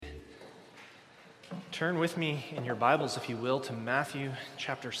Turn with me in your Bibles, if you will, to Matthew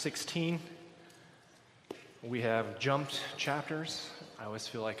chapter 16. We have jumped chapters. I always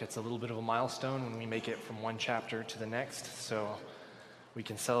feel like it's a little bit of a milestone when we make it from one chapter to the next. So we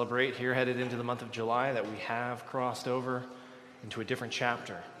can celebrate here, headed into the month of July, that we have crossed over into a different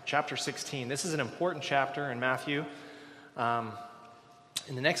chapter. Chapter 16. This is an important chapter in Matthew.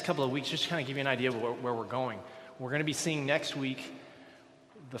 In the next couple of weeks, just to kind of give you an idea of where we're going. We're going to be seeing next week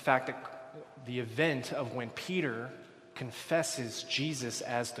the fact that the event of when Peter confesses Jesus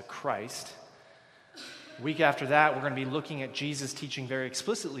as the Christ. Week after that, we're going to be looking at Jesus teaching very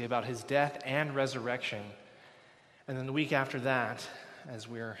explicitly about his death and resurrection. And then the week after that, as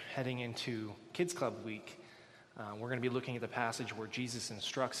we're heading into Kids Club Week, we're going to be looking at the passage where Jesus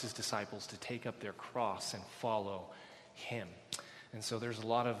instructs his disciples to take up their cross and follow him. And so there's a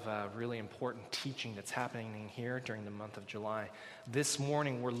lot of really important teaching that's happening here during the month of July. This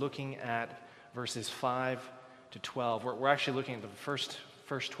morning, we're looking at verses 5 to 12. We're actually looking at the first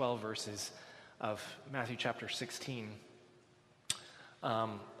 12 verses of Matthew chapter 16.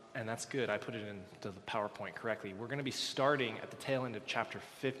 And that's good. I put it into the PowerPoint correctly. We're going to be starting at the tail end of chapter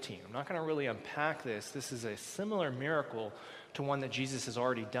 15. I'm not going to really unpack this. This is a similar miracle to one that Jesus has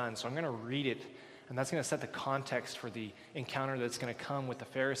already done. So I'm going to read it, and that's going to set the context for the encounter that's going to come with the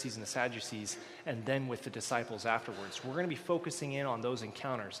Pharisees and the Sadducees, and then with the disciples afterwards. We're going to be focusing in on those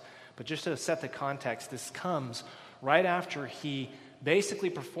encounters. But just to set the context, this comes right after he basically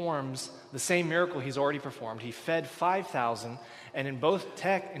performs the same miracle he's already performed. He fed 5,000, and in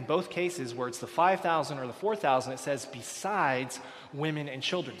both cases, where it's the 5,000 or the 4,000, it says besides women and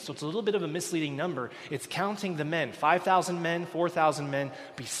children. So it's a little bit of a misleading number. It's counting the men, 5,000 men, 4,000 men,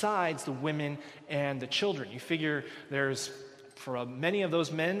 besides the women and the children. You figure there's, for many of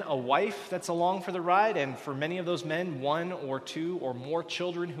those men, a wife that's along for the ride, and for many of those men, one or two or more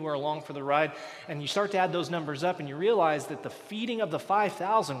children who are along for the ride. And you start to add those numbers up, and you realize that the feeding of the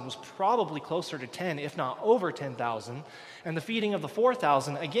 5,000 was probably closer to 10, if not over 10,000. And the feeding of the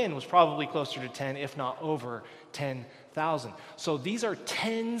 4,000, again, was probably closer to 10, if not over 10,000. So these are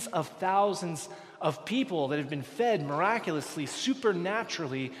tens of thousands of people that have been fed miraculously,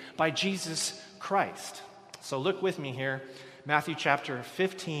 supernaturally by Jesus Christ. So look with me here. Matthew chapter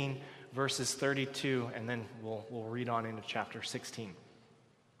 15, verses 32, and then we'll read on into chapter 16.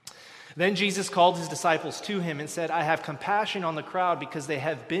 Then Jesus called his disciples to him and said, I have compassion on the crowd because they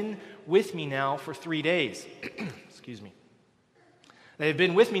have been with me now for 3 days. Excuse me. They have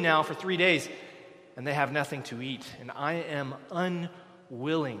been with me now for 3 days, and they have nothing to eat, and I am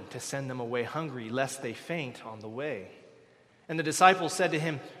unwilling to send them away hungry, lest they faint on the way. And the disciples said to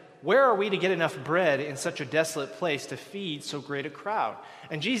him, where are we to get enough bread in such a desolate place to feed so great a crowd?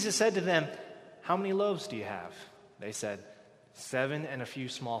 And Jesus said to them, how many loaves do you have? They said, 7 and a few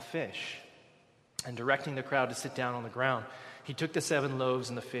small fish. And directing the crowd to sit down on the ground, he took the 7 loaves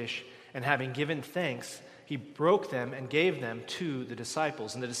and the fish, and having given thanks, he broke them and gave them to the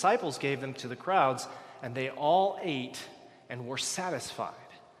disciples. And the disciples gave them to the crowds, and they all ate and were satisfied.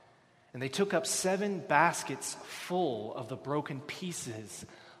 And they took up 7 baskets full of the broken pieces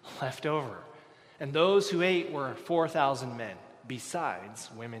left over. And those who ate were 4,000 men, besides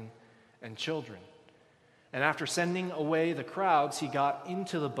women and children. And after sending away the crowds, he got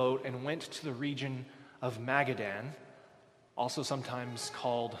into the boat and went to the region of Magadan, also sometimes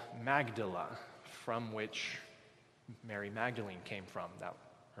called Magdala, from which Mary Magdalene came from.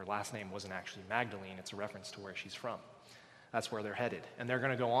 Her last name wasn't actually Magdalene, it's a reference to where she's from. That's where they're headed. And they're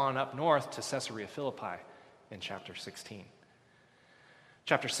going to go on up north to Caesarea Philippi in chapter 16.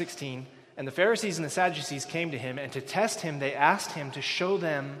 Chapter 16, and the Pharisees and the Sadducees came to him, and to test him, they asked him to show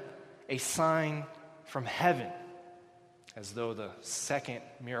them a sign from heaven, as though the second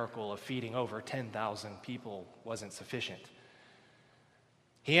miracle of feeding over 10,000 people wasn't sufficient.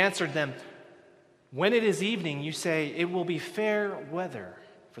 He answered them, when it is evening, you say, it will be fair weather,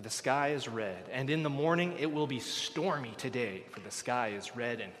 for the sky is red, and in the morning it will be stormy today, for the sky is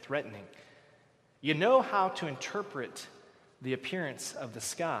red and threatening. You know how to interpret the appearance of the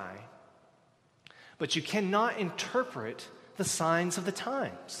sky, but you cannot interpret the signs of the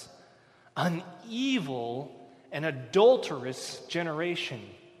times. An evil and adulterous generation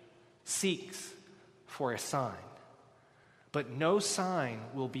seeks for a sign, but no sign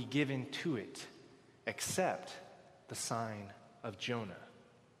will be given to it except the sign of Jonah.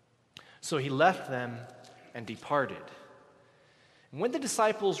 So he left them and departed. And when the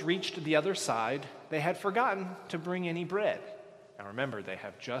disciples reached the other side, they had forgotten to bring any bread. Now remember, they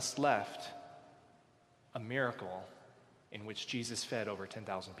have just left a miracle in which Jesus fed over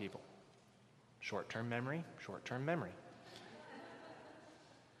 10,000 people. Short-term memory, short-term memory.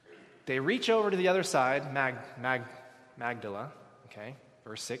 They reach over to the other side, Magdala, okay,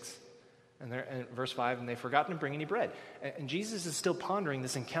 verse 6, and verse 5, and they forgot to bring any bread. And Jesus is still pondering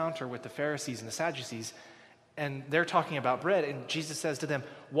this encounter with the Pharisees and the Sadducees, and they're talking about bread, and Jesus says to them,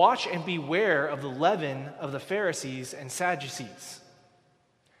 "Watch and beware of the leaven of the Pharisees and Sadducees."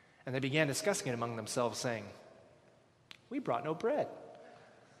 And they began discussing it among themselves, saying, "We brought no bread."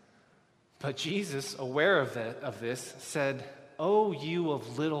 But Jesus, aware of this, said, "O you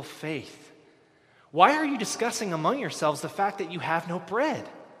of little faith, why are you discussing among yourselves the fact that you have no bread?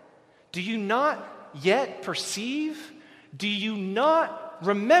 Do you not yet perceive? Do you not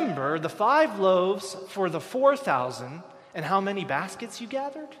remember the 5 loaves for the 4,000 and how many baskets you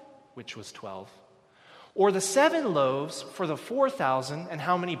gathered?" Which was 12. "Or the 7 loaves for the 4,000 and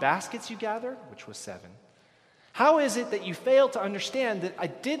how many baskets you gathered?" Which was 7. "How is it that you fail to understand that I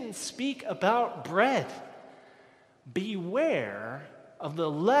didn't speak about bread? Beware of the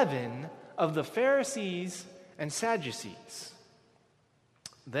leaven of the Pharisees and Sadducees."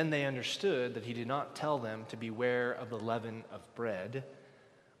 Then they understood that he did not tell them to beware of the leaven of bread,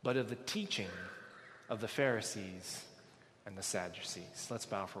 but of the teaching of the Pharisees and the Sadducees. Let's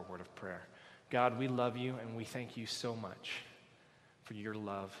bow for a word of prayer. God, we love you and we thank you so much for your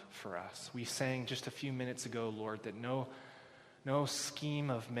love for us. We sang just a few minutes ago, Lord, that no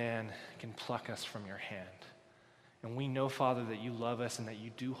scheme of man can pluck us from your hand. And we know, Father, that you love us and that you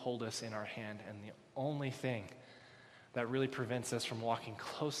do hold us in our hand. And the only thing that really prevents us from walking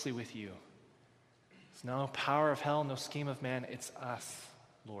closely with you is no power of hell, no scheme of man. It's us,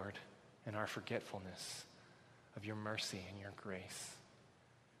 Lord, and our forgetfulness of your mercy and your grace.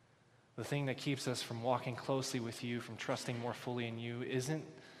 The thing that keeps us from walking closely with you, from trusting more fully in you, isn't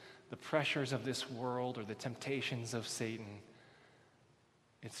the pressures of this world or the temptations of Satan.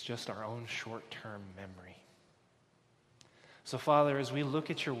 It's just our own short-term memory. So, Father, as we look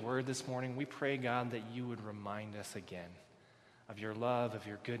at your word this morning, we pray, God, that you would remind us again of your love, of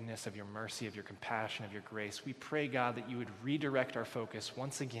your goodness, of your mercy, of your compassion, of your grace. We pray, God, that you would redirect our focus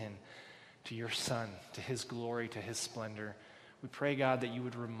once again to your Son, to his glory, to his splendor. We pray, God, that you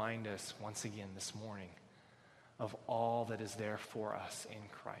would remind us once again this morning of all that is there for us in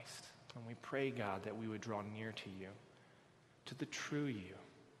Christ. And we pray, God, that we would draw near to you, to the true you,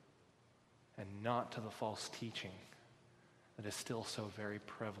 and not to the false teaching that is still so very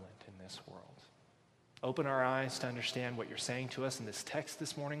prevalent in this world. Open our eyes to understand what you're saying to us in this text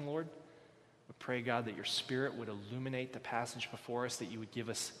this morning, Lord. We pray, God, that your Spirit would illuminate the passage before us, that you would give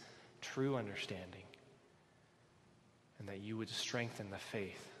us true understanding, and that you would strengthen the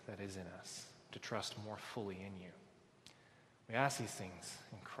faith that is in us to trust more fully in you. We ask these things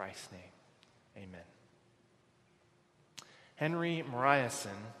in Christ's name. Amen. Henry Moriarty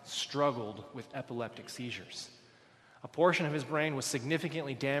struggled with epileptic seizures. A portion of his brain was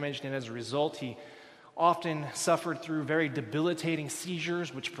significantly damaged, and as a result, he often suffered through very debilitating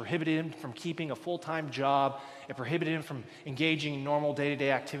seizures, which prohibited him from keeping a full-time job. It prohibited him from engaging in normal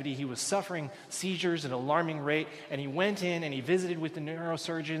day-to-day activity. He was suffering seizures at an alarming rate, and he went in and he visited with the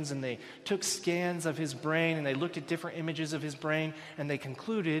neurosurgeons, and they took scans of his brain, and they looked at different images of his brain, and they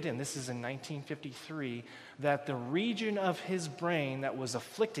concluded, and this is in 1953, that the region of his brain that was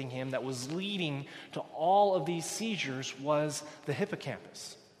afflicting him, that was leading to all of these seizures, was the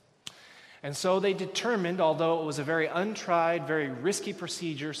hippocampus. And so they determined, although it was a very untried, very risky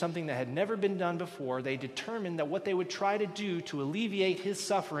procedure, something that had never been done before, they determined that what they would try to do to alleviate his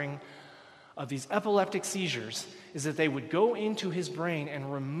suffering of these epileptic seizures is that they would go into his brain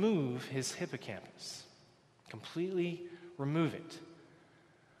and remove his hippocampus. Completely remove it.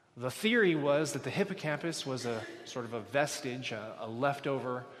 The theory was that the hippocampus was a sort of a vestige, a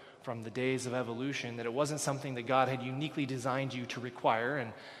leftover from the days of evolution, that it wasn't something that God had uniquely designed you to require,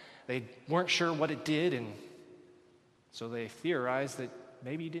 and they weren't sure what it did, and so they theorized that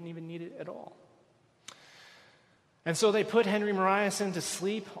maybe you didn't even need it at all. And so they put Henry Moriarty to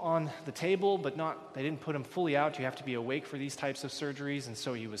sleep on the table, but they didn't put him fully out. You have to be awake for these types of surgeries, and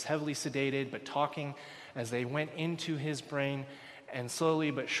so he was heavily sedated, but talking as they went into his brain, and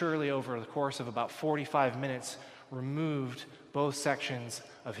slowly but surely over the course of about 45 minutes, removed both sections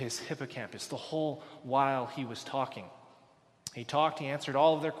of his hippocampus, the whole while he was talking. He talked, he answered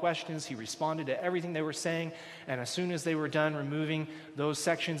all of their questions, he responded to everything they were saying, and as soon as they were done removing those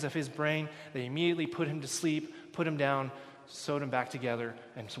sections of his brain, they immediately put him to sleep, put him down, sewed him back together,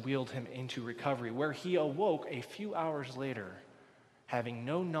 and wheeled him into recovery, where he awoke a few hours later, having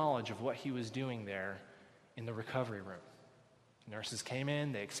no knowledge of what he was doing there in the recovery room. Nurses came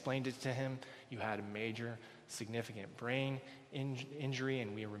in, they explained it to him. You had a major, significant brain injury,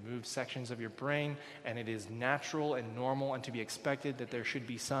 and we removed sections of your brain, and it is natural and normal and to be expected that there should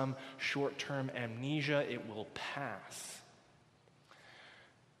be some short-term amnesia. It will pass.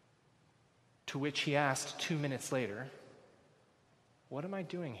 To which he asked 2 minutes later, "What am I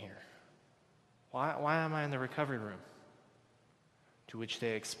doing here? Why am I in the recovery room?" To which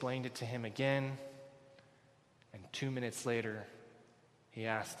they explained it to him again, and 2 minutes later, he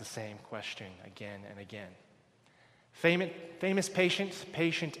asked the same question again and again. Famous patient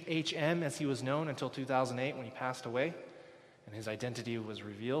HM, as he was known until 2008 when he passed away, and his identity was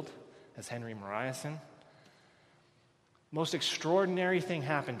revealed as Henry Moriarty. Most extraordinary thing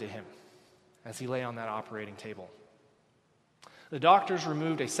happened to him as he lay on that operating table. The doctors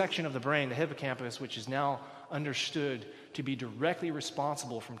removed a section of the brain, the hippocampus, which is now understood to be directly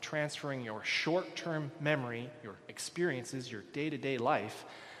responsible from transferring your short-term memory, your experiences, your day-to-day life,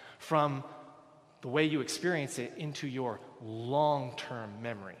 from the way you experience it into your long-term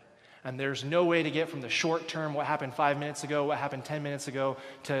memory. And there's no way to get from the short term, what happened 5 minutes ago, what happened 10 minutes ago,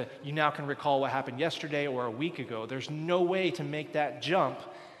 to you now can recall what happened yesterday or a week ago. There's no way to make that jump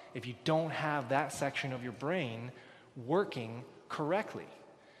if you don't have that section of your brain working correctly.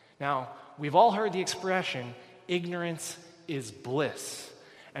 Now, we've all heard the expression, ignorance is bliss.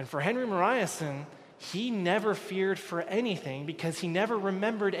 And for Henry Moriarty, he never feared for anything because he never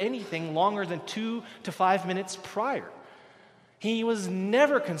remembered anything longer than 2 to 5 minutes prior. He was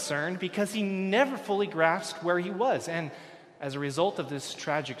never concerned because he never fully grasped where he was. And as a result of this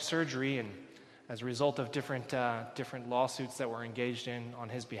tragic surgery and as a result of different lawsuits that were engaged in on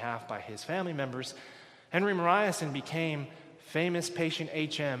his behalf by his family members, Henry Moriarty became famous patient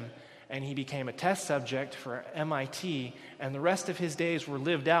HM, and he became a test subject for MIT, and the rest of his days were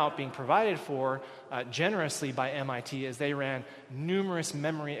lived out being provided for generously by MIT as they ran numerous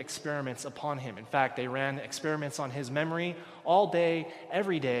memory experiments upon him. In fact, they ran experiments on his memory all day,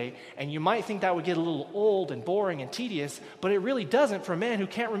 every day, and you might think that would get a little old and boring and tedious, but it really doesn't for a man who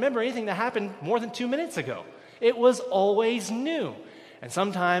can't remember anything that happened more than 2 minutes ago. It was always new. And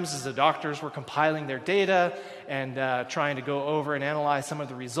sometimes as the doctors were compiling their data and trying to go over and analyze some of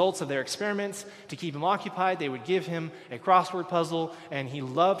the results of their experiments to keep him occupied, they would give him a crossword puzzle, and he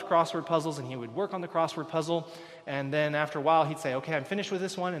loved crossword puzzles, and he would work on the crossword puzzle, and then after a while he'd say, "Okay, I'm finished with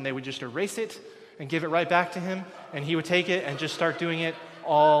this one," and they would just erase it and give it right back to him, and he would take it and just start doing it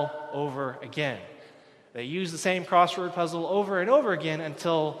all over again. They used the same crossword puzzle over and over again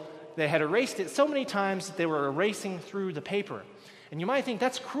until they had erased it so many times that they were erasing through the paper. And you might think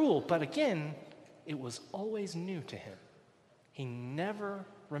that's cruel, but again, it was always new to him. He never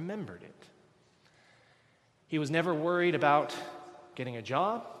remembered it. He was never worried about getting a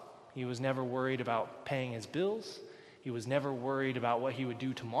job. He was never worried about paying his bills. He was never worried about what he would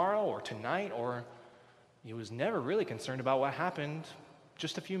do tomorrow or tonight, or he was never really concerned about what happened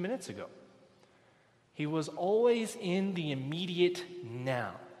just a few minutes ago. He was always in the immediate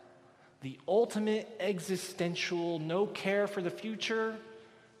now. The ultimate existential, no care for the future,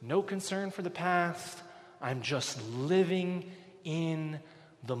 no concern for the past. I'm just living in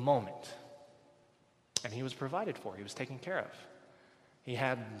the moment. And he was provided for. He was taken care of. He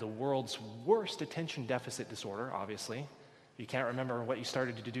had the world's worst attention deficit disorder, obviously. You can't remember what you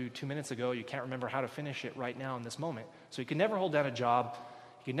started to do 2 minutes ago. You can't remember how to finish it right now in this moment. So he could never hold down a job.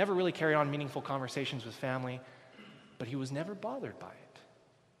 He could never really carry on meaningful conversations with family. But he was never bothered by it.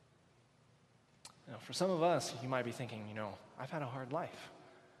 Now, for some of us, you might be thinking, I've had a hard life.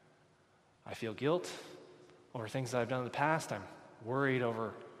 I feel guilt over things that I've done in the past. I'm worried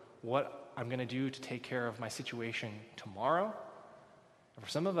over what I'm going to do to take care of my situation tomorrow. And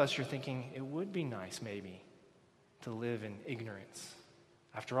for some of us, you're thinking, it would be nice, maybe, to live in ignorance.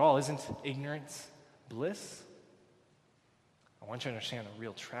 After all, isn't ignorance bliss? I want you to understand the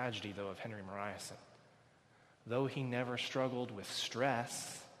real tragedy, though, of Henry Moriarty. Though he never struggled with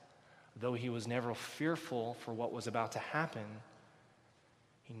stress, though he was never fearful for what was about to happen,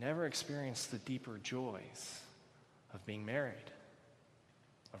 he never experienced the deeper joys of being married,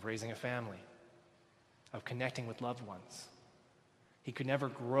 of raising a family, of connecting with loved ones. He could never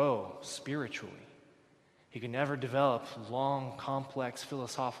grow spiritually. He could never develop long, complex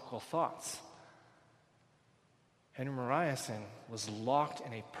philosophical thoughts. Henry Moriarty was locked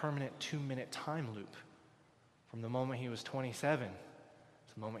in a permanent 2-minute time loop from the moment he was 27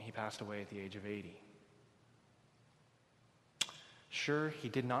 to the moment he passed away at the age of 80. Sure, he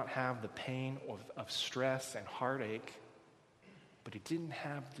did not have the pain of stress and heartache, but he didn't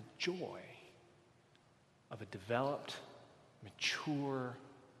have the joy of a developed, mature,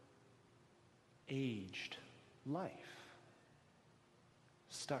 aged life.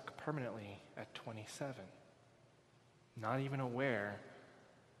 stuck permanently at 27, not even aware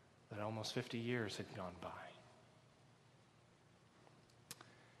that almost 50 years had gone by.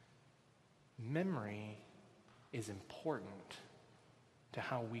 Memory is important to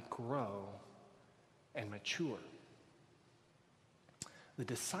how we grow and mature. The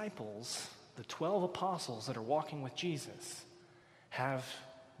disciples, the 12 apostles that are walking with Jesus, have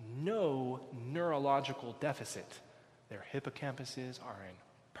no neurological deficit. Their hippocampuses are in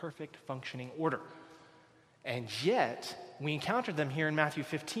perfect functioning order. And yet, we encountered them here in Matthew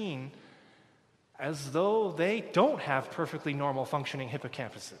 15 as though they don't have perfectly normal functioning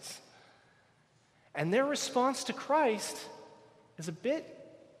hippocampuses. And their response to Christ is a bit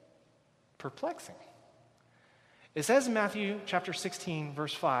perplexing. It says in Matthew chapter 16,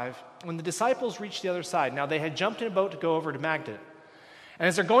 verse 5, when the disciples reached the other side, now they had jumped in a boat to go over to Magdala. And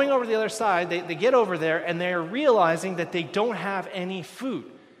as they're going over to the other side, they get over there and they're realizing that they don't have any food.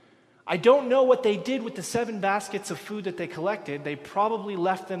 I don't know what they did with the 7 baskets of food that they collected. They probably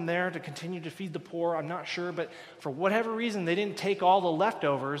left them there to continue to feed the poor. I'm not sure, but for whatever reason, they didn't take all the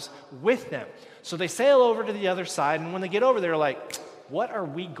leftovers with them. So they sail over to the other side, and when they get over, they're like, what are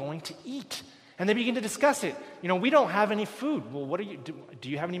we going to eat? And they begin to discuss it. We don't have any food. Well, what do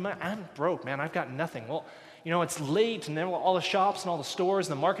you have any money? I'm broke, man. I've got nothing. Well, it's late, and then all the shops and all the stores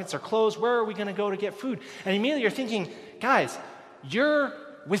and the markets are closed. Where are we going to go to get food? And immediately you're thinking, guys, you're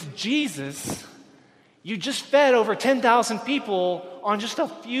with Jesus. You just fed over 10,000 people on just a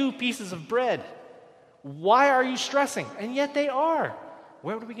few pieces of bread. Why are you stressing? And yet they are.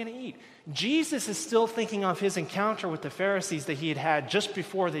 Where are we going to eat? Jesus is still thinking of his encounter with the Pharisees that he had had just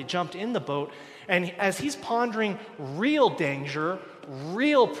before they jumped in the boat. And as he's pondering real danger,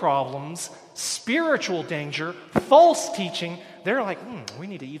 real problems, spiritual danger, false teaching, they're like, we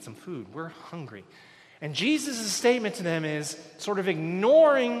need to eat some food. We're hungry. And Jesus' statement to them is sort of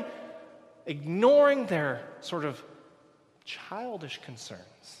ignoring their sort of childish concerns.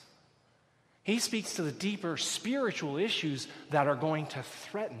 He speaks to the deeper spiritual issues that are going to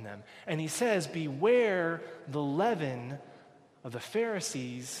threaten them. And he says, beware the leaven of the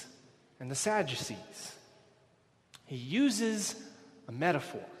Pharisees and the Sadducees. He uses a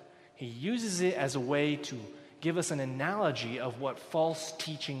metaphor. He uses it as a way to give us an analogy of what false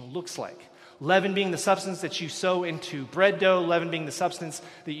teaching looks like. Leaven being the substance that you sow into bread dough, leaven being the substance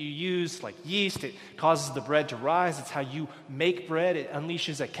that you use like yeast. It causes the bread to rise. It's how you make bread. It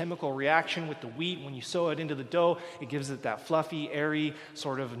unleashes a chemical reaction with the wheat. When you sow it into the dough, it gives it that fluffy, airy,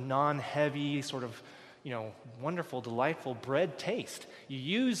 sort of non-heavy, sort of, wonderful, delightful bread taste. You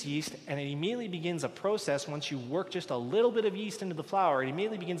use yeast, and it immediately begins a process. Once you work just a little bit of yeast into the flour, it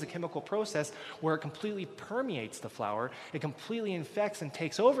immediately begins a chemical process where it completely permeates the flour. It completely infects and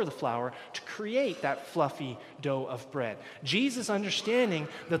takes over the flour to create that fluffy dough of bread. Jesus, understanding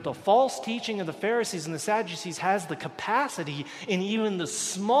that the false teaching of the Pharisees and the Sadducees has the capacity in even the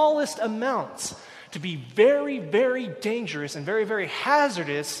smallest amounts to be very, very dangerous and very, very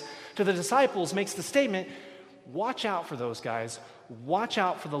hazardous to the disciples, makes the statement, watch out for those guys. Watch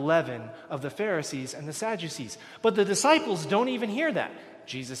out for the leaven of the Pharisees and the Sadducees. But the disciples don't even hear that.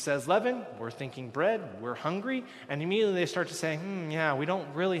 Jesus says leaven, we're thinking bread, we're hungry, and immediately they start to say, we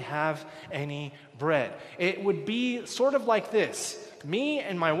don't really have any bread. It would be sort of like this. Me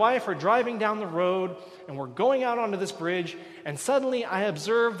and my wife are driving down the road, and we're going out onto this bridge, and suddenly I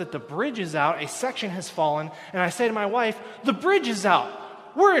observe that the bridge is out, a section has fallen, and I say to my wife, the bridge is out.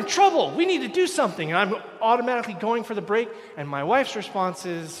 We're in trouble. We need to do something. And I'm automatically going for the brake. And my wife's response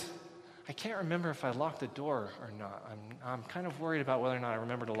is, I can't remember if I locked the door or not. I'm kind of worried about whether or not I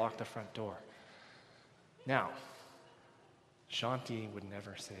remember to lock the front door. Now, Shanti would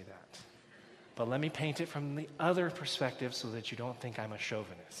never say that. But let me paint it from the other perspective so that you don't think I'm a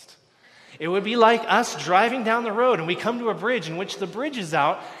chauvinist. It would be like us driving down the road and we come to a bridge in which the bridge is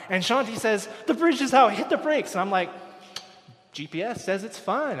out and Shanti says, the bridge is out, hit the brakes. And I'm like, GPS says it's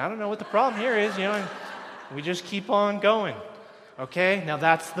fine. I don't know what the problem here is, and we just keep on going. Okay, now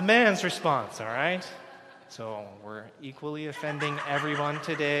that's the man's response, all right? So we're equally offending everyone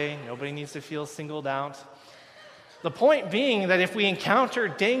today. Nobody needs to feel singled out. The point being that if we encounter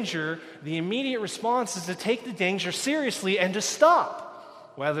danger, the immediate response is to take the danger seriously and to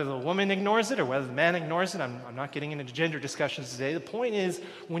stop. Whether the woman ignores it or whether the man ignores it, I'm not getting into gender discussions today. The point is,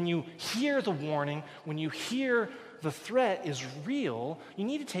 when you hear the warning, when you hear the threat is real, you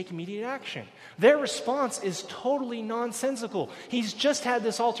need to take immediate action. Their response is totally nonsensical. He's just had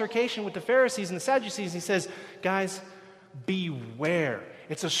this altercation with the Pharisees and the Sadducees. He says, guys, beware.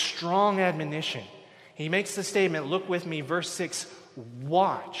 It's a strong admonition. He makes the statement, look with me, verse 6,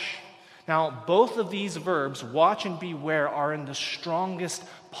 watch. Now, both of these verbs, watch and beware, are in the strongest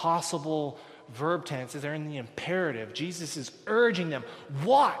possible verb tenses. They're in the imperative. Jesus is urging them,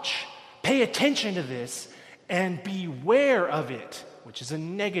 watch, pay attention to this, and beware of it, which is a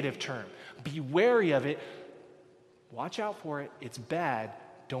negative term. Be wary of it. Watch out for it. It's bad.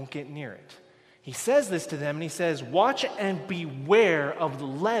 Don't get near it. He says this to them, and he says, watch and beware of the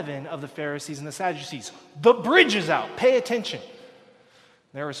leaven of the Pharisees and the Sadducees. The bridge is out. Pay attention.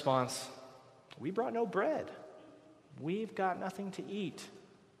 Their response, we brought no bread. We've got nothing to eat.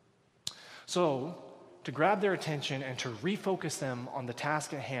 So, to grab their attention and to refocus them on the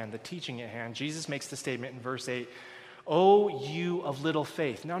task at hand, the teaching at hand, Jesus makes the statement in verse 8, "O you of little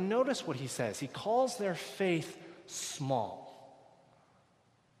faith." Now notice what he says. He calls their faith small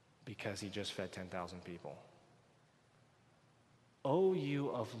because he just fed 10,000 people. "O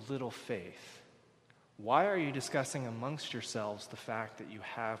you of little faith, why are you discussing amongst yourselves the fact that you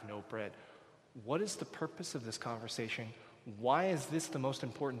have no bread?" What is the purpose of this conversation? Why is this the most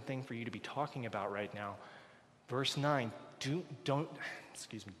important thing for you to be talking about right now? Verse 9, do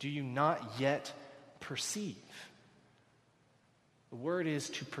you not yet perceive? The word is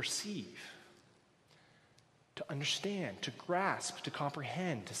to perceive, to understand, to grasp, to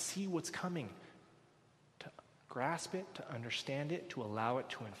comprehend, to see what's coming, to grasp it, to understand it, to allow it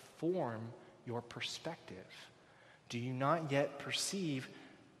to inform your perspective. Do you not yet perceive?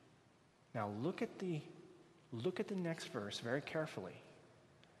 Now look at the next verse very carefully.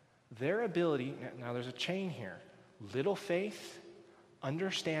 Their ability, now there's a chain here. Little faith,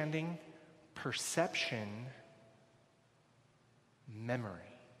 understanding, perception,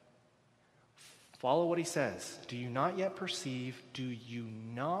 memory. Follow what he says. Do you not yet perceive? Do you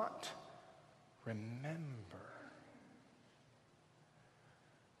not remember?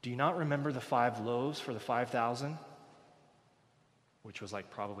 Do you not remember the 5 loaves for the 5,000? Which was like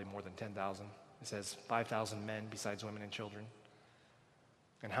probably more than 10,000. It says 5,000 men besides women and children.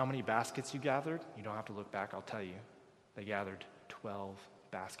 And how many baskets you gathered? You don't have to look back, I'll tell you. They gathered 12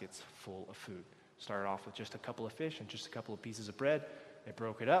 baskets full of food. Started off with just a couple of fish and just a couple of pieces of bread. They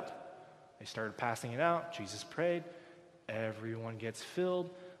broke it up. They started passing it out. Jesus prayed. Everyone gets filled.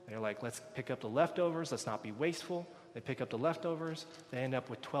 They're like, let's pick up the leftovers. Let's not be wasteful. They pick up the leftovers. They end up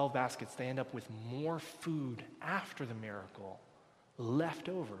with 12 baskets. They end up with more food after the miracle left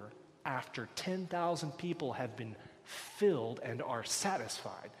over after 10,000 people have been filled and are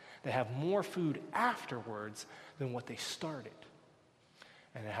satisfied. They have more food afterwards than what they started.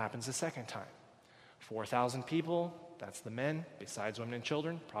 And it happens a second time. 4,000 people, that's the men, besides women and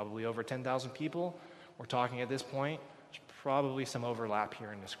children, probably over 10,000 people. We're talking at this point, there's probably some overlap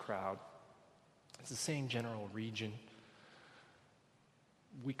here in this crowd. It's the same general region.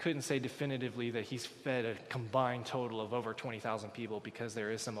 We couldn't say definitively that he's fed a combined total of over 20,000 people because there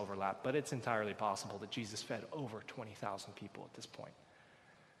is some overlap, but it's entirely possible that Jesus fed over 20,000 people at this point.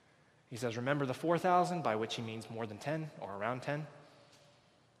 He says, remember the 4,000, by which he means more than 10 or around 10?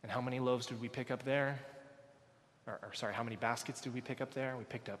 And how many loaves did we pick up there? How many baskets did we pick up there? We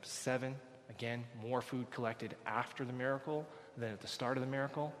picked up 7. Again, more food collected after the miracle than at the start of the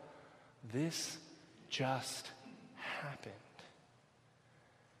miracle. This just happened.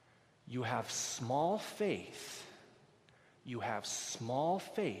 You have small faith. You have small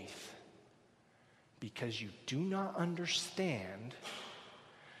faith because you do not understand.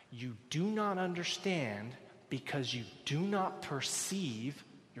 You do not understand because you do not perceive.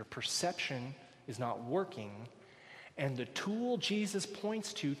 Your perception is not working. And the tool Jesus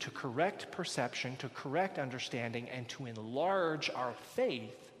points to correct perception, to correct understanding, and to enlarge our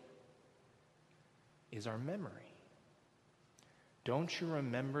faith is our memory. Don't you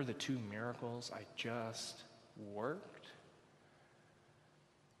remember the 2 miracles I just worked?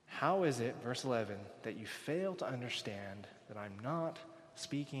 How is it, verse 11, that you fail to understand that I'm not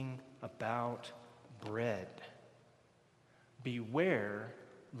speaking about bread? Beware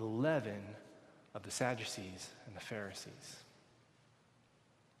the leaven of the Sadducees and the Pharisees.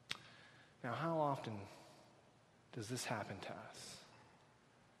 Now, how often does this happen to us?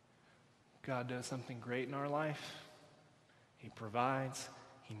 God does something great in our life. He provides.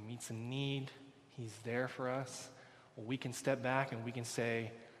 He meets a need. He's there for us. Well, we can step back and we can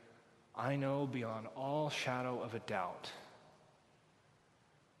say, I know beyond all shadow of a doubt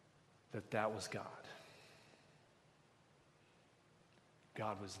that was God.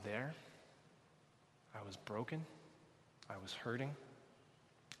 God was there. I was broken. I was hurting.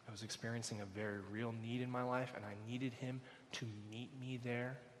 I was experiencing a very real need in my life, and I needed him to meet me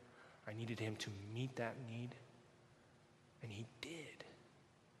there. I needed him to meet that need. And he did.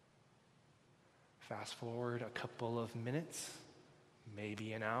 Fast forward a couple of minutes,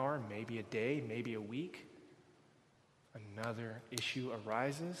 maybe an hour, maybe a day, maybe a week, another issue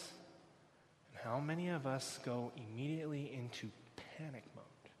arises. And how many of us go immediately into panic mode?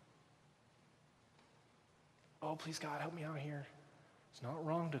 Oh, please, God, help me out here. It's not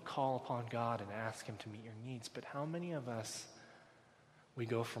wrong to call upon God and ask him to meet your needs, but how many of us, we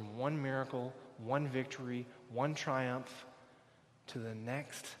go from one miracle, one victory, one triumph to the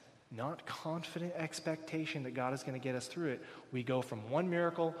next, not confident expectation that God is going to get us through it. We go from one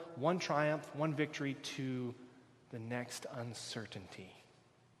miracle, one triumph, one victory to the next uncertainty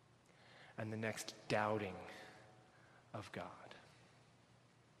and the next doubting of God.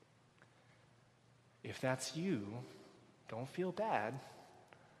 If that's you, don't feel bad.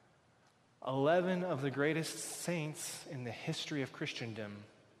 11 of the greatest saints in the history of Christendom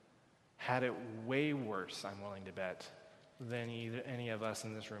had it way worse, I'm willing to bet, than any of us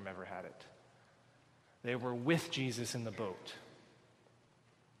in this room ever had it. They were with Jesus in the boat.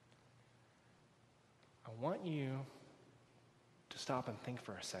 I want you to stop and think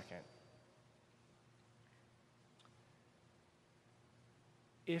for a second.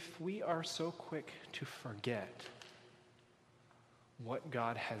 If we are so quick to forget what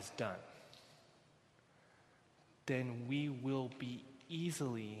God has done, then we will be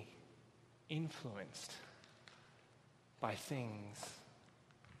easily influenced by things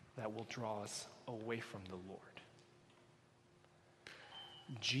that will draw us away from the Lord.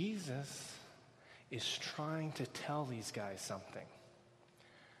 Jesus is trying to tell these guys something.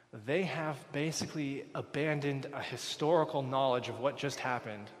 They have basically abandoned a historical knowledge of what just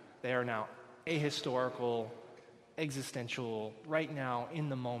happened. They are now ahistorical, existential, right now, in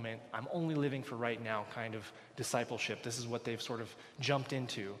the moment, I'm only living for right now kind of discipleship. This is what they've sort of jumped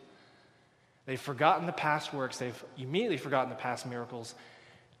into. They've forgotten the past works. They've immediately forgotten the past miracles.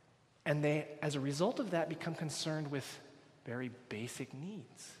 And they, as a result of that, become concerned with very basic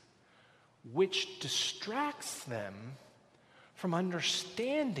needs, which distracts them from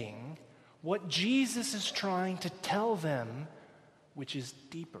understanding what Jesus is trying to tell them, which is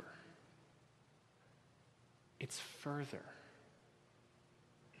deeper. It's further.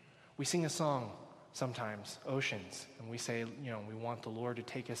 We sing a song sometimes, Oceans, and we say, we want the Lord to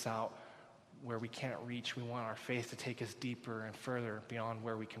take us out where we can't reach. We want our faith to take us deeper and further beyond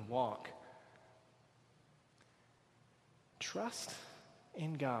where we can walk. Trust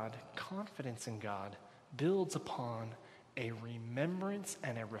in God, confidence in God, builds upon a remembrance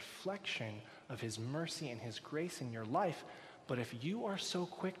and a reflection of his mercy and his grace in your life. But if you are so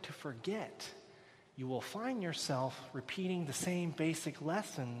quick to forget, you will find yourself repeating the same basic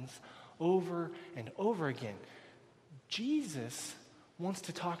lessons over and over again. Jesus wants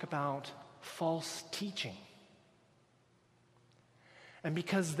to talk about false teaching. And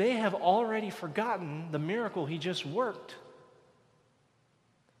because they have already forgotten the miracle he just worked,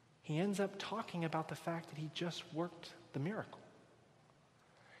 he ends up talking about the fact that he just worked the miracle.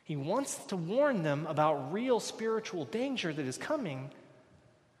 He wants to warn them about real spiritual danger that is coming,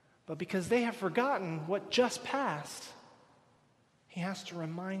 but because they have forgotten what just passed, he has to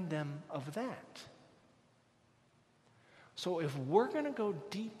remind them of that. So if we're going to go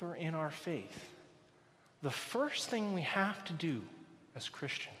deeper in our faith, the first thing we have to do as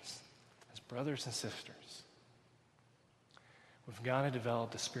Christians, as brothers and sisters, we've got to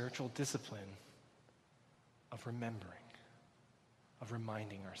develop the spiritual discipline of remembering, of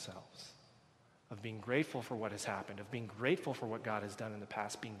reminding ourselves, of being grateful for what has happened, of being grateful for what God has done in the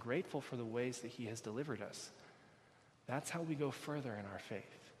past, being grateful for the ways that he has delivered us. That's how we go further in our faith.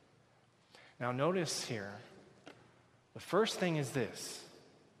 Now notice here, the first thing is this.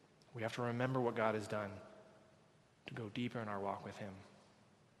 We have to remember what God has done to go deeper in our walk with him.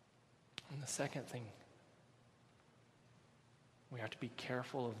 And the second thing, we have to be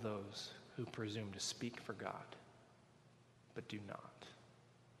careful of those who presume to speak for God, but do not.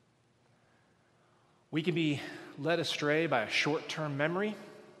 We can be led astray by a short-term memory,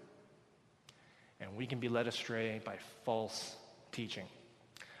 and we can be led astray by false teaching.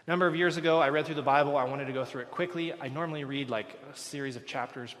 A number of years ago, I read through the Bible. I wanted to go through it quickly. I normally read like a series of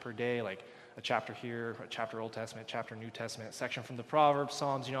chapters per day, like a chapter here, a chapter Old Testament, chapter New Testament, a section from the Proverbs,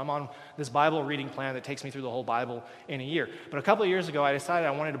 Psalms. I'm on this Bible reading plan that takes me through the whole Bible in a year. But a couple of years ago, I decided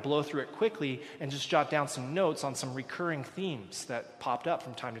I wanted to blow through it quickly and just jot down some notes on some recurring themes that popped up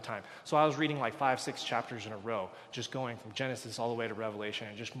from time to time. So I was reading like 5-6 chapters in a row, just going from Genesis all the way to Revelation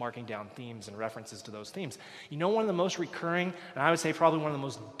and just marking down themes and references to those themes. One of the most recurring, and I would say probably one of the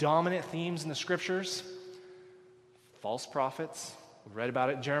most dominant themes in the scriptures, false prophets. We read about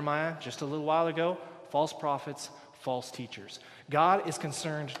it in Jeremiah just a little while ago. False prophets, false teachers. God is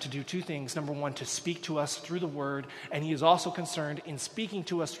concerned to do two things. Number one, to speak to us through the Word, and He is also concerned in speaking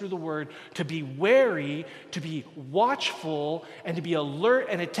to us through the Word to be wary, to be watchful, and to be alert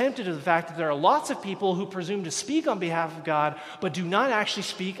and attentive to the fact that there are lots of people who presume to speak on behalf of God, but do not actually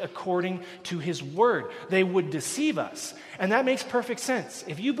speak according to His Word. They would deceive us. And that makes perfect sense.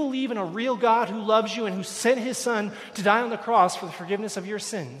 If you believe in a real God who loves you and who sent His Son to die on the cross for the forgiveness of your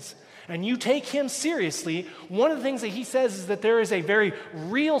sins, and you take Him seriously, one of the things that He says is that there is a very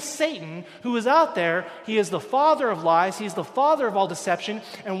real Satan who is out there. He is the father of lies. He is the father of all deception.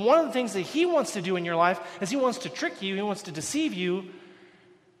 And one of the things that he wants to do in your life is he wants to trick you. He wants to deceive you.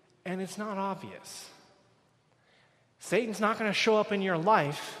 And it's not obvious. Satan's not going to show up in your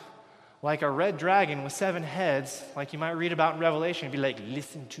life like a red dragon with 7 heads, like you might read about in Revelation, and be like,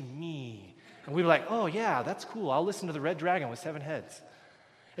 listen to me. And we'd be like, oh yeah, that's cool. I'll listen to the red dragon with 7 heads.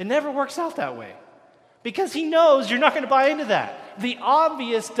 It never works out that way because he knows you're not going to buy into that. The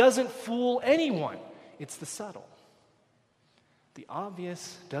obvious doesn't fool anyone. It's the subtle. The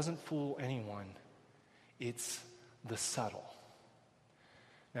obvious doesn't fool anyone. It's the subtle.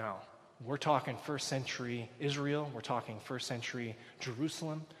 Now, we're talking first century Israel. We're talking first century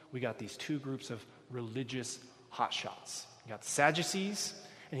Jerusalem. We got these two groups of religious hotshots. You got the Sadducees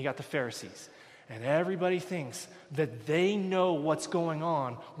and you got the Pharisees. And everybody thinks that they know what's going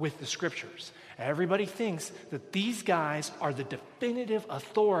on with the Scriptures. Everybody thinks that these guys are the definitive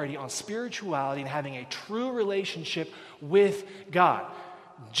authority on spirituality and having a true relationship with God.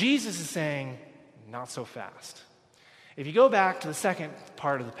 Jesus is saying, not so fast. If you go back to the second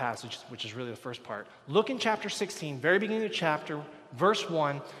part of the passage, which is really the first part, look in chapter 16, very beginning of the chapter, verse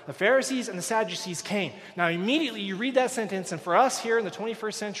 1, the Pharisees and the Sadducees came. Now immediately you read that sentence, and for us here in the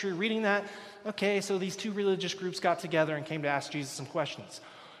 21st century reading that, okay, so these two religious groups got together and came to ask Jesus some questions.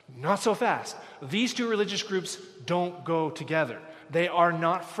 Not so fast. These two religious groups don't go together. They are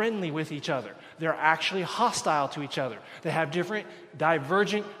not friendly with each other. They're actually hostile to each other. They have different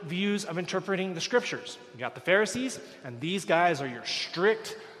divergent views of interpreting the Scriptures. You got the Pharisees, and these guys are your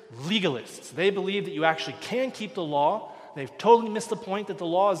strict legalists. They believe that you actually can keep the law. They've totally missed the point that the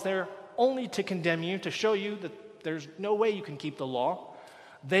law is there only to condemn you, to show you that there's no way you can keep the law.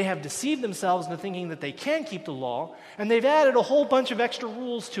 They have deceived themselves into thinking that they can keep the law, and they've added a whole bunch of extra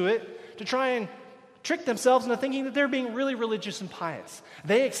rules to it to try and trick themselves into thinking that they're being really religious and pious.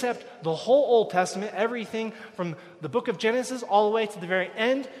 They accept the whole Old Testament, everything from the book of Genesis all the way to the very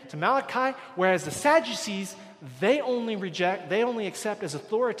end, to Malachi, whereas the Sadducees, they only accept as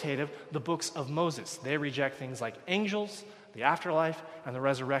authoritative the books of Moses. They reject things like angels, the afterlife, and the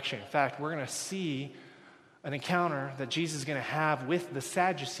resurrection. In fact, we're going to see an encounter that Jesus is going to have with the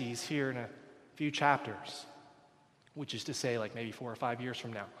Sadducees here in a few chapters, which is to say like maybe 4 or 5 years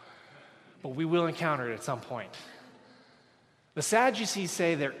from now. But we will encounter it at some point. The Sadducees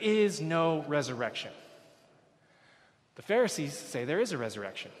say there is no resurrection. The Pharisees say there is a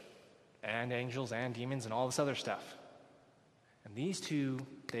resurrection, and angels and demons and all this other stuff. And these two,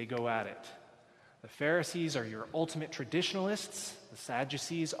 they go at it. The Pharisees are your ultimate traditionalists. The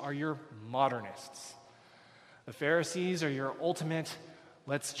Sadducees are your modernists. The Pharisees are your ultimate,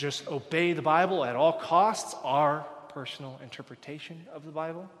 let's just obey the Bible at all costs, our personal interpretation of the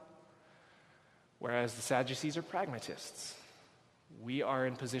Bible. Whereas the Sadducees are pragmatists. We are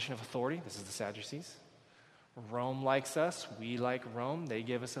in position of authority. This is the Sadducees. Rome likes us. We like Rome. They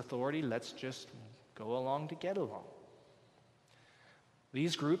give us authority. Let's just go along to get along.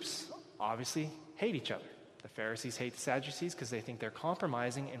 These groups obviously hate each other. The Pharisees hate the Sadducees because they think they're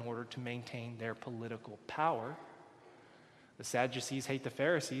compromising in order to maintain their political power. The Sadducees hate the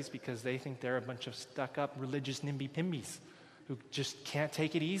Pharisees because they think they're a bunch of stuck-up religious nimby-pimbies who just can't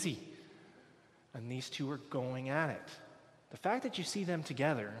take it easy. And these two are going at it. The fact that you see them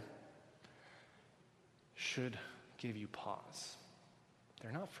together should give you pause.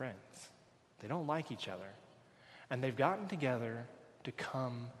 They're not friends. They don't like each other. And they've gotten together to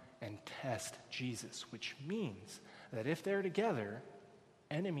come and test Jesus, which means that if they're together,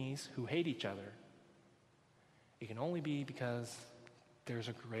 enemies who hate each other, it can only be because there's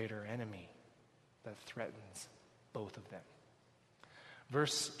a greater enemy that threatens both of them.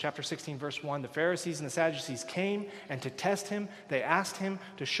 Chapter 16, verse 1, the Pharisees and the Sadducees came, and to test him, they asked him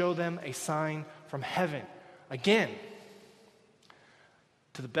to show them a sign from heaven. Again,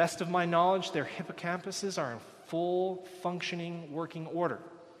 to the best of my knowledge, their hippocampuses are in full functioning working order.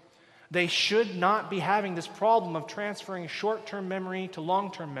 They should not be having this problem of transferring short-term memory to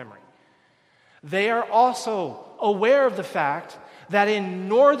long-term memory. They are also aware of the fact that in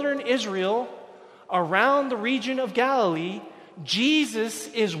northern Israel, around the region of Galilee, Jesus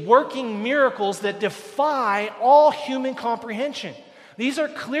is working miracles that defy all human comprehension. These are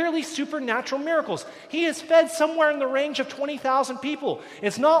clearly supernatural miracles. He has fed somewhere in the range of 20,000 people.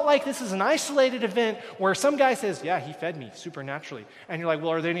 It's not like this is an isolated event where some guy says, yeah, he fed me supernaturally. And you're like,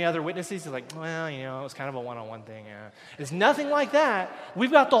 well, are there any other witnesses? He's like, well, it was kind of a one-on-one thing. Yeah. It's nothing like that. We've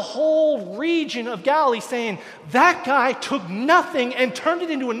got the whole region of Galilee saying, that guy took nothing and turned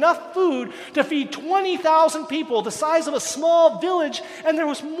it into enough food to feed 20,000 people, the size of a small village, and there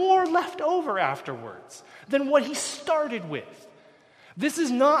was more left over afterwards than what he started with. This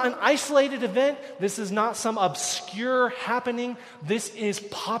is not an isolated event. This is not some obscure happening. This is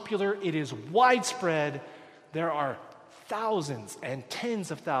popular. It is widespread. There are thousands and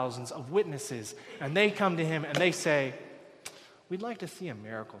tens of thousands of witnesses, and they come to him and they say, we'd like to see a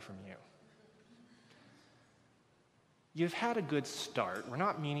miracle from you. You've had a good start. We're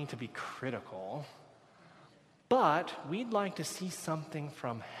not meaning to be critical, but we'd like to see something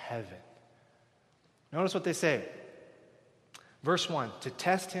from heaven. Notice what they say. Verse 1, to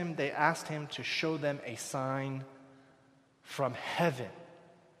test him, they asked him to show them a sign from heaven.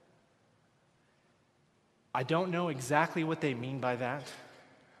 I don't know exactly what they mean by that.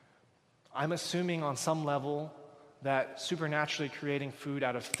 I'm assuming on some level that supernaturally creating food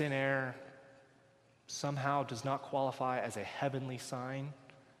out of thin air somehow does not qualify as a heavenly sign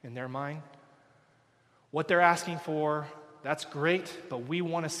in their mind. What they're asking for, that's great, but we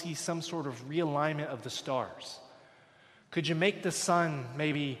want to see some sort of realignment of the stars. Could you make the sun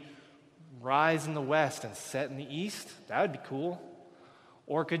maybe rise in the west and set in the east? That would be cool.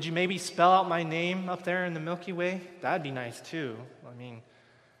 Or could you maybe spell out my name up there in the Milky Way? That would be nice too. I mean,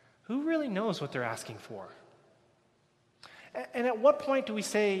 who really knows what they're asking for? And at what point do we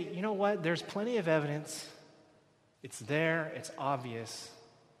say, you know what, there's plenty of evidence. It's there, it's obvious.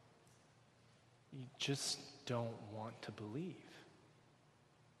 You just don't want to believe.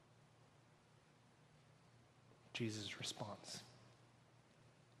 Jesus' response.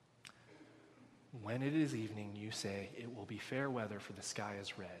 When it is evening, you say, it will be fair weather, for the sky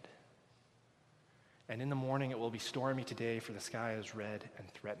is red. And in the morning, it will be stormy today, for the sky is red and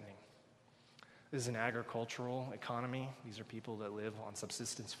threatening. This is an agricultural economy. These are people that live on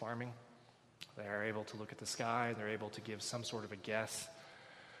subsistence farming. They are able to look at the sky. They're able to give some sort of a guess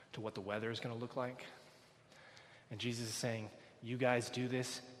to what the weather is going to look like. And Jesus is saying, you guys do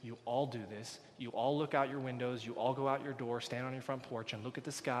this, you all do this, you all look out your windows, you all go out your door, stand on your front porch and look at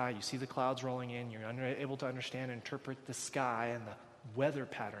the sky, you see the clouds rolling in, you're able to understand and interpret the sky and the weather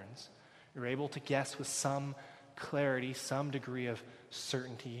patterns. You're able to guess with some clarity, some degree of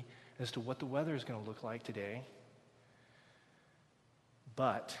certainty as to what the weather is going to look like today.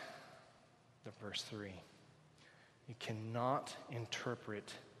 But, verse 3, you cannot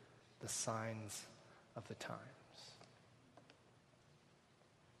interpret the signs of the times.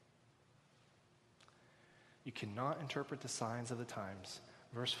 You cannot interpret the signs of the times.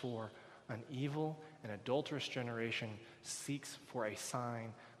 Verse 4, an evil and adulterous generation seeks for a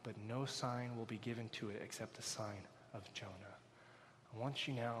sign, but no sign will be given to it except the sign of Jonah. I want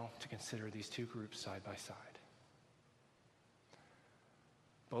you now to consider these two groups side by side.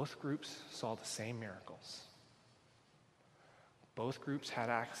 Both groups saw the same miracles. Both groups had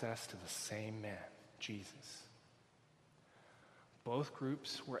access to the same man, Jesus. Both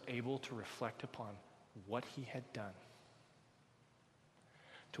groups were able to reflect upon what he had done.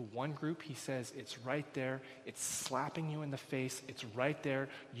 To one group, he says, it's right there, it's slapping you in the face, it's right there,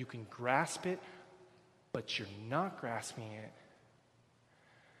 you can grasp it, but you're not grasping it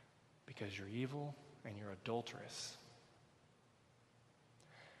because you're evil and you're adulterous.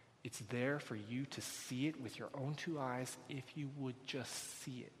 It's there for you to see it with your own two eyes if you would just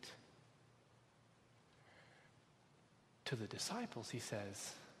see it. To the disciples, he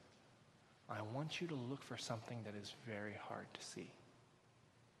says, I want you to look for something that is very hard to see.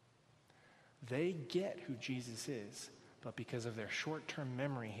 They get who Jesus is, but because of their short-term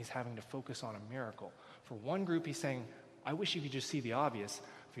memory, he's having to focus on a miracle. For one group, he's saying, I wish you could just see the obvious.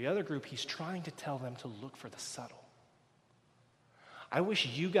 For the other group, he's trying to tell them to look for the subtle. I wish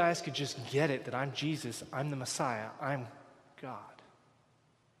you guys could just get it that I'm Jesus, I'm the Messiah, I'm God.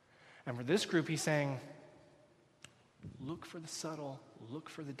 And for this group, he's saying, look for the subtle, look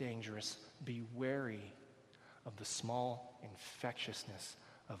for the dangerous, be wary of the small infectiousness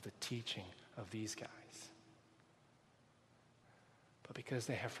of the teaching of these guys. But because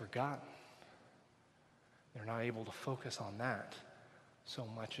they have forgotten, they're not able to focus on that so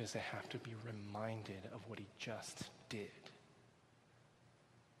much as they have to be reminded of what he just did.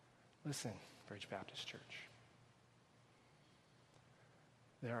 Listen, Bridge Baptist Church.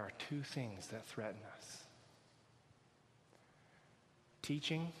 There are two things that threaten us.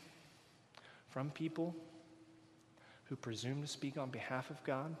 teaching from people who presume to speak on behalf of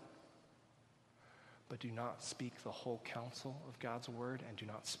God, but do not speak the whole counsel of God's word and do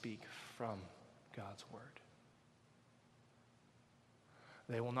not speak from God's word.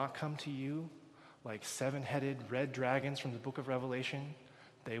 They will not come to you like seven-headed red dragons from the book of Revelation.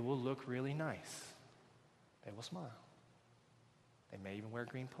 They will look really nice. They will smile. They may even wear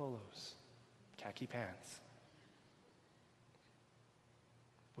green polos, khaki pants,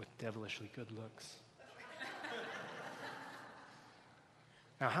 with devilishly good looks.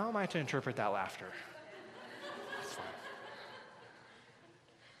 Now, how am I to interpret that laughter? That's fine.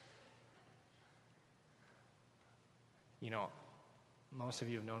 You know, most of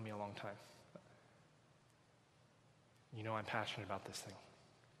you have known me a long time. You know I'm passionate about this thing.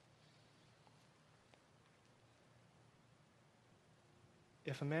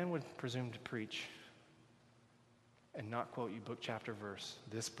 If a man would presume to preach and not quote you book, chapter, verse,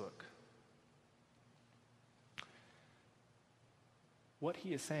 this book, what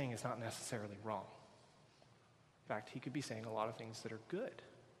he is saying is not necessarily wrong. In fact, he could be saying a lot of things that are good.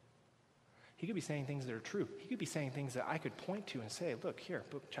 He could be saying things that are true. He could be saying things that I could point to and say, look, here,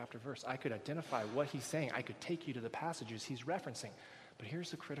 book, chapter, verse. I could identify what he's saying. I could take you to the passages he's referencing. But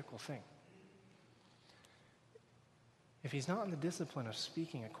here's the critical thing. If he's not in the discipline of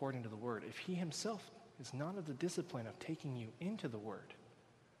speaking according to the word, if he himself is not of the discipline of taking you into the word,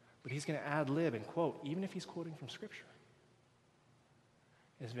 but he's going to ad lib and quote, even if he's quoting from Scripture,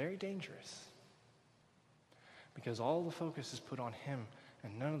 it's very dangerous. Because all the focus is put on him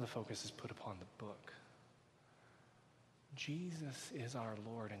and none of the focus is put upon the book. Jesus is our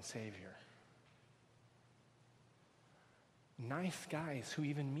Lord and Savior. Nice guys who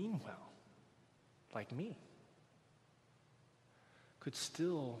even mean well, like me, could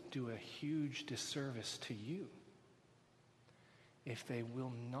still do a huge disservice to you if they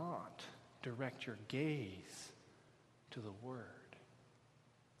will not direct your gaze to the Word.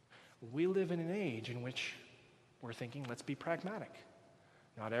 We live in an age in which we're thinking, let's be pragmatic.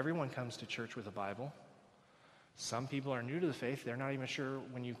 Not everyone comes to church with a Bible. Some people are new to the faith. They're not even sure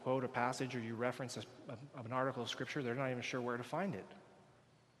when you quote a passage or you reference an article of Scripture, they're not even sure where to find it.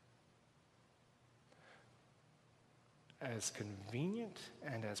 As convenient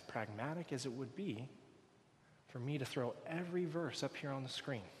and as pragmatic as it would be for me to throw every verse up here on the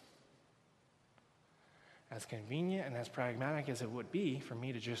screen, as convenient and as pragmatic as it would be for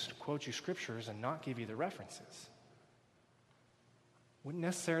me to just quote you scriptures and not give you the references, wouldn't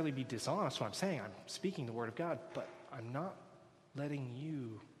necessarily be dishonest what I'm saying. I'm speaking the Word of God, but I'm not letting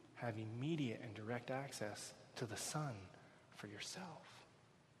you have immediate and direct access to the Son for yourself.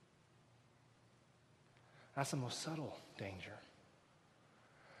 That's the most subtle danger.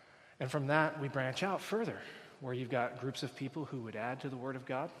 And from that, we branch out further, where you've got groups of people who would add to the Word of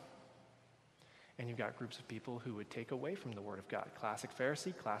God, and you've got groups of people who would take away from the Word of God. Classic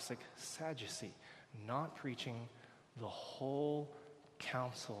Pharisee, classic Sadducee, not preaching the whole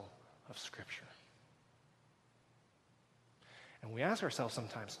counsel of Scripture. And we ask ourselves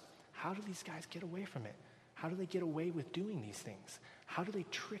sometimes, how do these guys get away from it? How do they get away with doing these things? How do they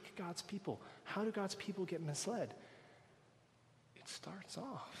trick God's people? How do God's people get misled? It starts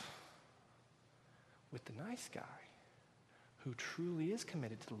off with the nice guy who truly is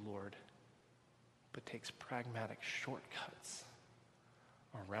committed to the Lord, but takes pragmatic shortcuts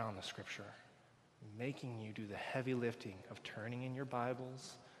around the Scripture, making you do the heavy lifting of turning in your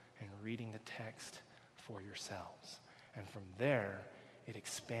Bibles and reading the text for yourselves. And from there, it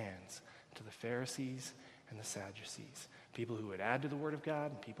expands to the Pharisees and the Sadducees, people who would add to the Word of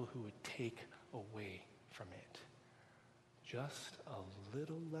God and people who would take away from it. Just a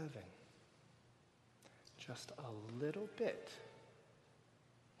little leaven, just a little bit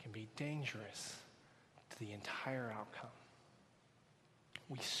can be dangerous to the entire outcome.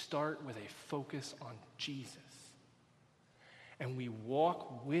 We start with a focus on Jesus. And we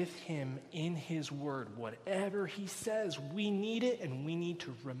walk with him in his word. Whatever he says, we need it and we need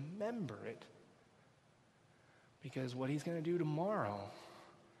to remember it. Because what he's going to do tomorrow,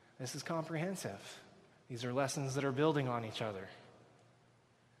 this is comprehensive. These are lessons that are building on each other.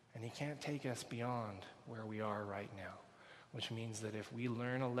 And he can't take us beyond where we are right now. Which means that if we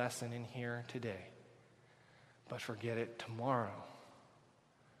learn a lesson in here today, but forget it tomorrow,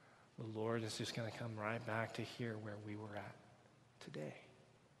 the Lord is just going to come right back to here where we were at today.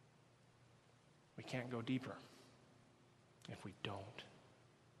 We can't go deeper if we don't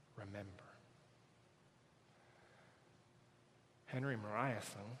remember. Henry Moriarty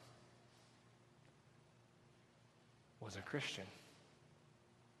was a Christian.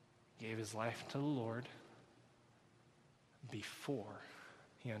 Gave his life to the Lord. before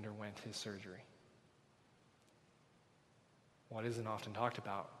he underwent his surgery. What isn't often talked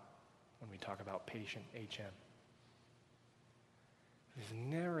about when we talk about patient HM? He was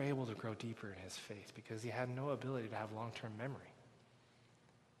never able to grow deeper in his faith because he had no ability to have long-term memory.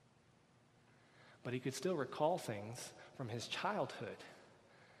 But he could still recall things from his childhood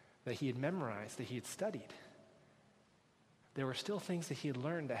that he had memorized, that he had studied. There were still things that he had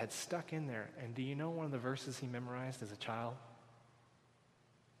learned that had stuck in there. And do you know one of the verses he memorized as a child?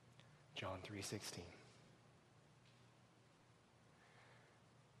 John 3:16.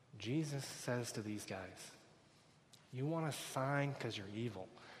 Jesus says to these guys, you want a sign because you're evil.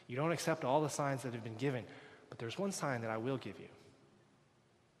 You don't accept all the signs that have been given, but there's one sign that I will give you.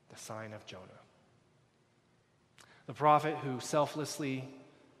 The sign of Jonah. The prophet who selflessly,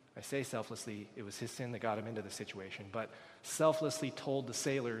 I say selflessly, it was his sin that got him into the situation, but selflessly told the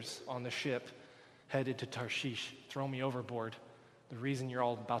sailors on the ship headed to Tarshish, throw me overboard. The reason you're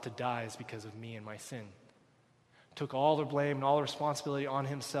all about to die is because of me and my sin. Took all the blame and all the responsibility on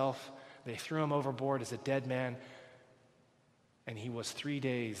himself. They threw him overboard as a dead man, and he was 3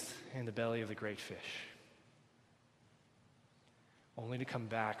 days in the belly of the great fish, only to come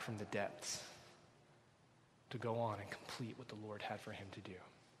back from the depths to go on and complete what the Lord had for him to do.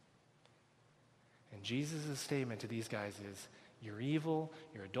 And Jesus' statement to these guys is, you're evil,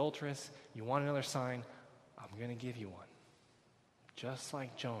 you're adulterous, you want another sign, I'm going to give you one. Just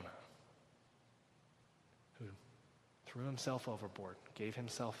like Jonah, who threw himself overboard, gave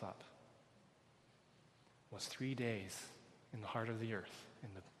himself up, was 3 days in the heart of the earth, in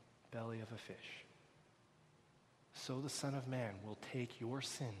the belly of a fish. So the Son of Man will take your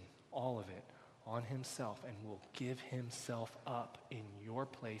sin, all of it, on himself and will give himself up in your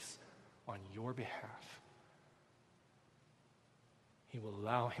place on your behalf. He will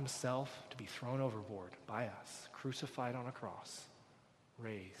allow himself to be thrown overboard by us, crucified on a cross,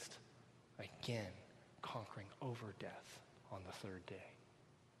 raised again, conquering over death on the third day.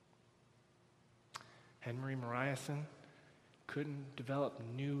 Henry Moriarty couldn't develop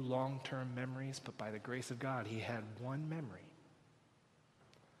new long-term memories, but by the grace of God, he had one memory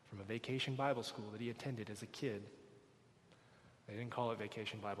from a vacation Bible school that he attended as a kid. They didn't call it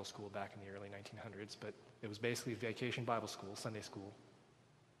Vacation Bible School back in the early 1900s, but it was basically Vacation Bible School, Sunday school.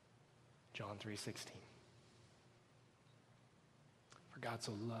 John 3:16. For God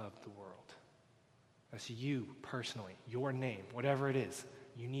so loved the world. That's you personally, your name, whatever it is.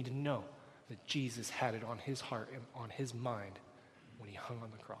 You need to know that Jesus had it on his heart and on his mind when he hung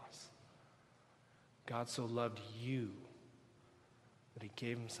on the cross. God so loved you that he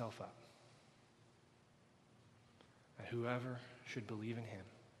gave himself up. That whoever should believe in him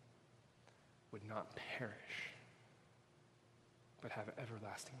would not perish, but have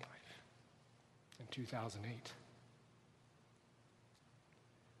everlasting life. In 2008,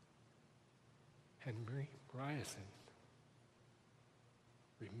 Henry Ryerson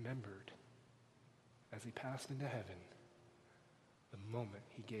remembered as he passed into heaven the moment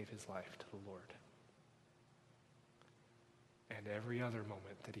he gave his life to the Lord. And every other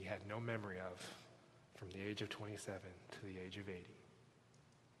moment that he had no memory of from the age of 27 to the age of 80.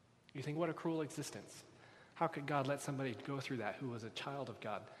 You think, what a cruel existence. How could God let somebody go through that who was a child of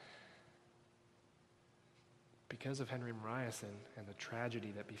God? Because of Henry Moriarty and the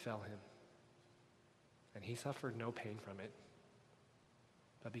tragedy that befell him. And he suffered no pain from it.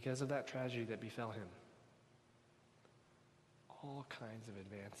 But because of that tragedy that befell him, all kinds of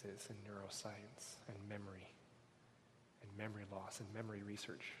advances in neuroscience and memory loss and memory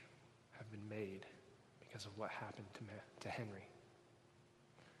research have been made because of what happened to Henry.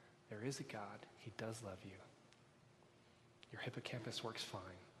 There is a God. He does love you. Your hippocampus works fine.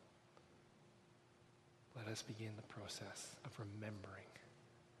 Let us begin the process of remembering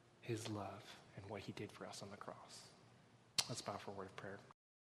his love and what he did for us on the cross. Let's bow for a word of prayer.